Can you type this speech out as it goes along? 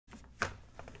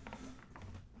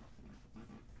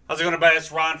How's it going, everybody?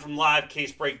 It's Ron from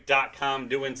LiveCaseBreak.com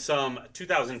doing some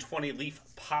 2020 Leaf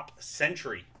Pop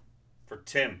Century for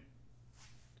Tim.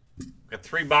 We've got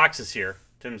 3 boxes here.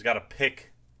 Tim's got to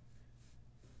pick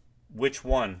which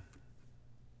one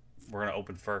we're going to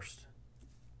open first.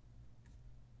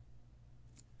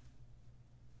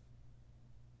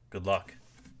 Good luck.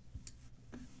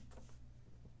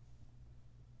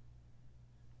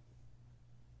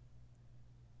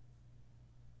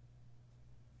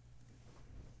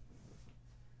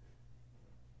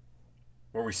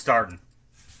 Where are we starting?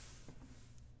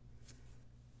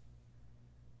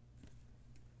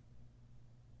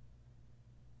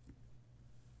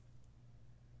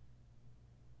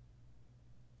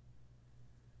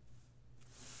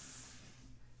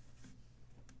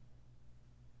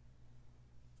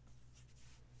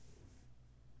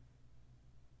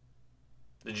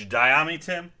 Did you die on me,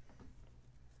 Tim?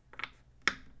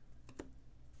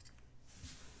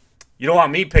 You don't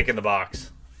want me picking the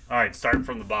box. All right, starting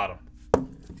from the bottom.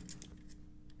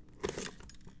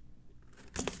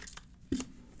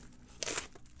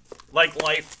 Like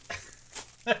life.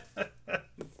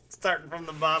 Starting from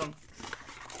the bottom.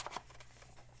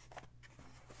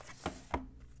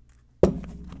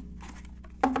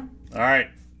 All right.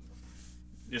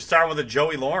 You're starting with a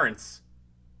Joey Lawrence.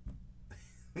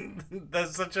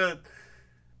 That's such a...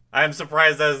 I'm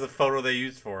surprised that is the photo they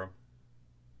used for him.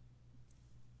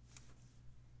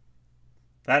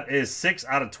 That is 6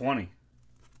 out of 20.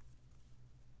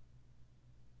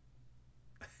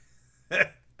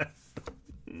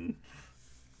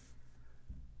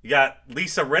 You got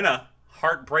Lisa Rinna,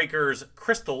 Heartbreakers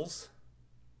Crystals.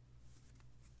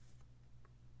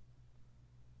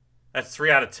 That's 3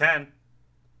 out of 10.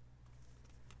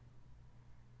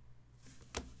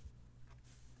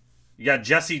 You got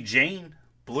Jessie Jane,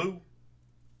 blue.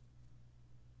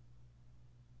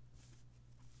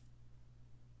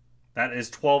 That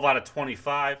is 12 out of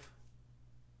 25.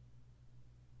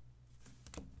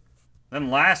 Then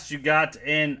last you got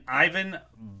an Ivan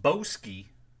Boesky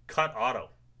cut auto.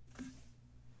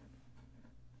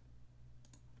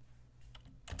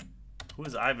 Who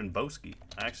is Ivan Boesky?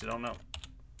 I actually don't know.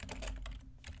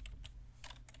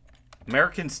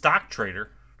 American stock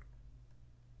trader.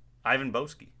 Ivan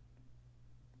Boesky.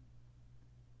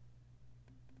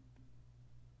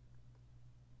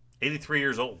 '83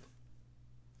 years old.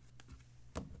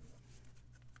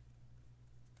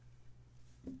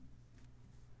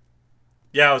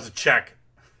 Yeah, it was a check.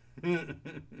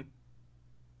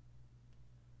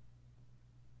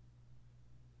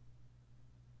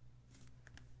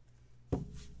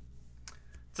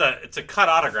 It's a cut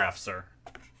autograph, sir.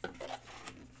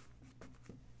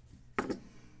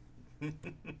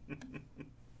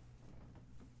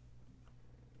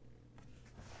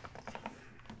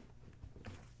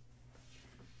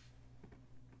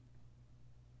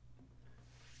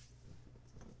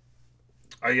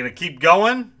 Are you gonna keep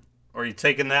going, or are you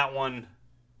taking that one?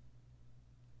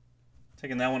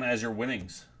 Taking that one as your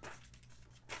winnings.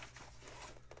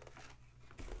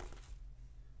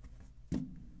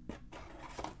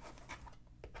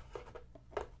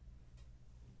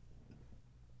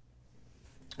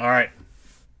 All right.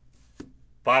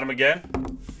 Bottom again.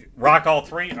 Rock all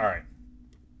 3. All right.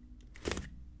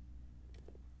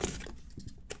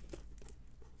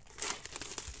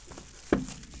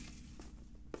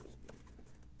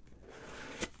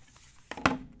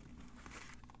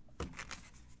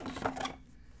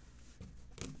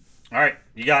 All right.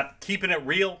 You got Keeping It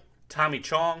Real, Tommy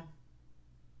Chong.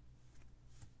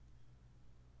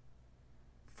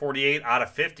 48 out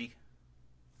of 50.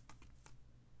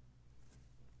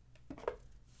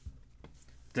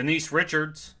 Denise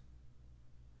Richards,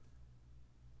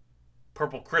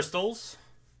 Purple Crystals.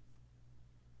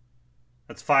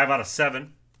 That's 5 out of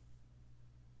 7.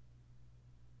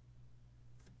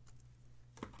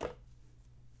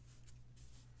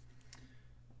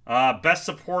 Best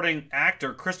Supporting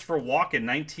Actor, Christopher Walken,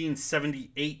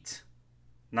 1978.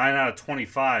 9 out of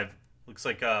 25. Looks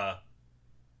like a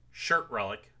shirt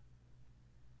relic.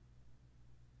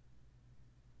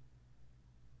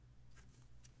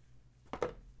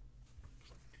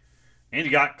 And you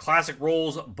got classic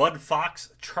roles, Bud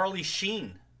Fox, Charlie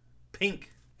Sheen,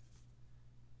 pink.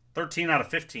 13 out of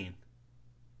 15.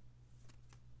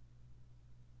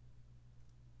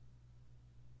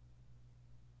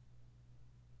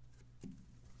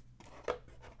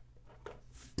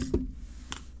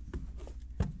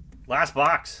 Last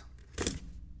box.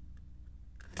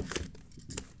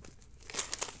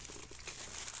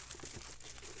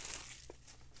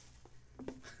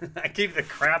 I gave the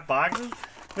crap boxes?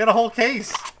 We got a whole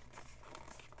case.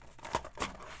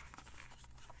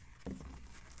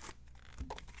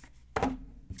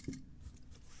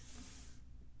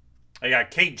 I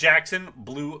got Kate Jackson,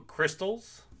 Blue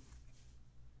Crystals.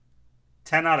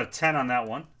 10 out of 10 on that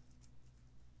one.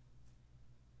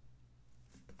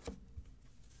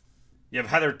 You have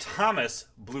Heather Thomas,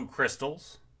 Blue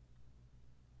Crystals.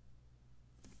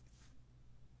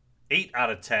 8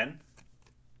 out of 10.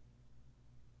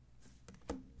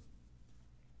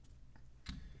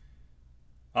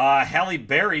 Halle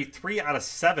Berry, 3 out of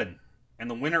 7. And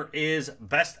the winner is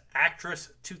Best Actress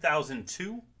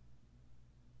 2002.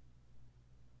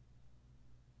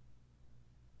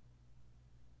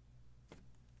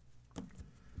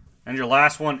 And your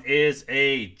last one is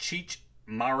a Cheech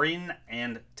Marin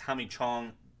and Tommy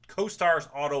Chong Co-Stars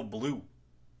Auto Blue.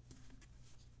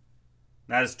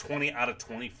 That is 20 out of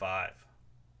 25.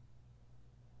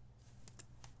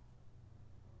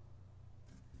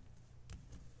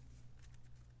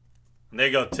 And there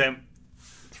you go, Tim.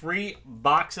 3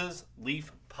 boxes,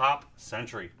 Leaf Pop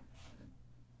Century.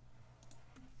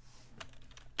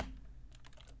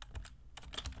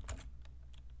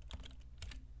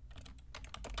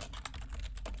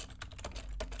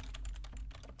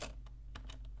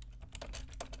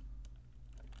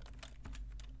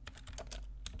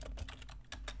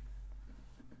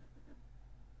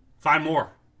 Find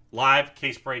more.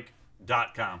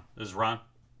 LiveCaseBreak.com. This is Ron.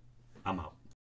 I'm out.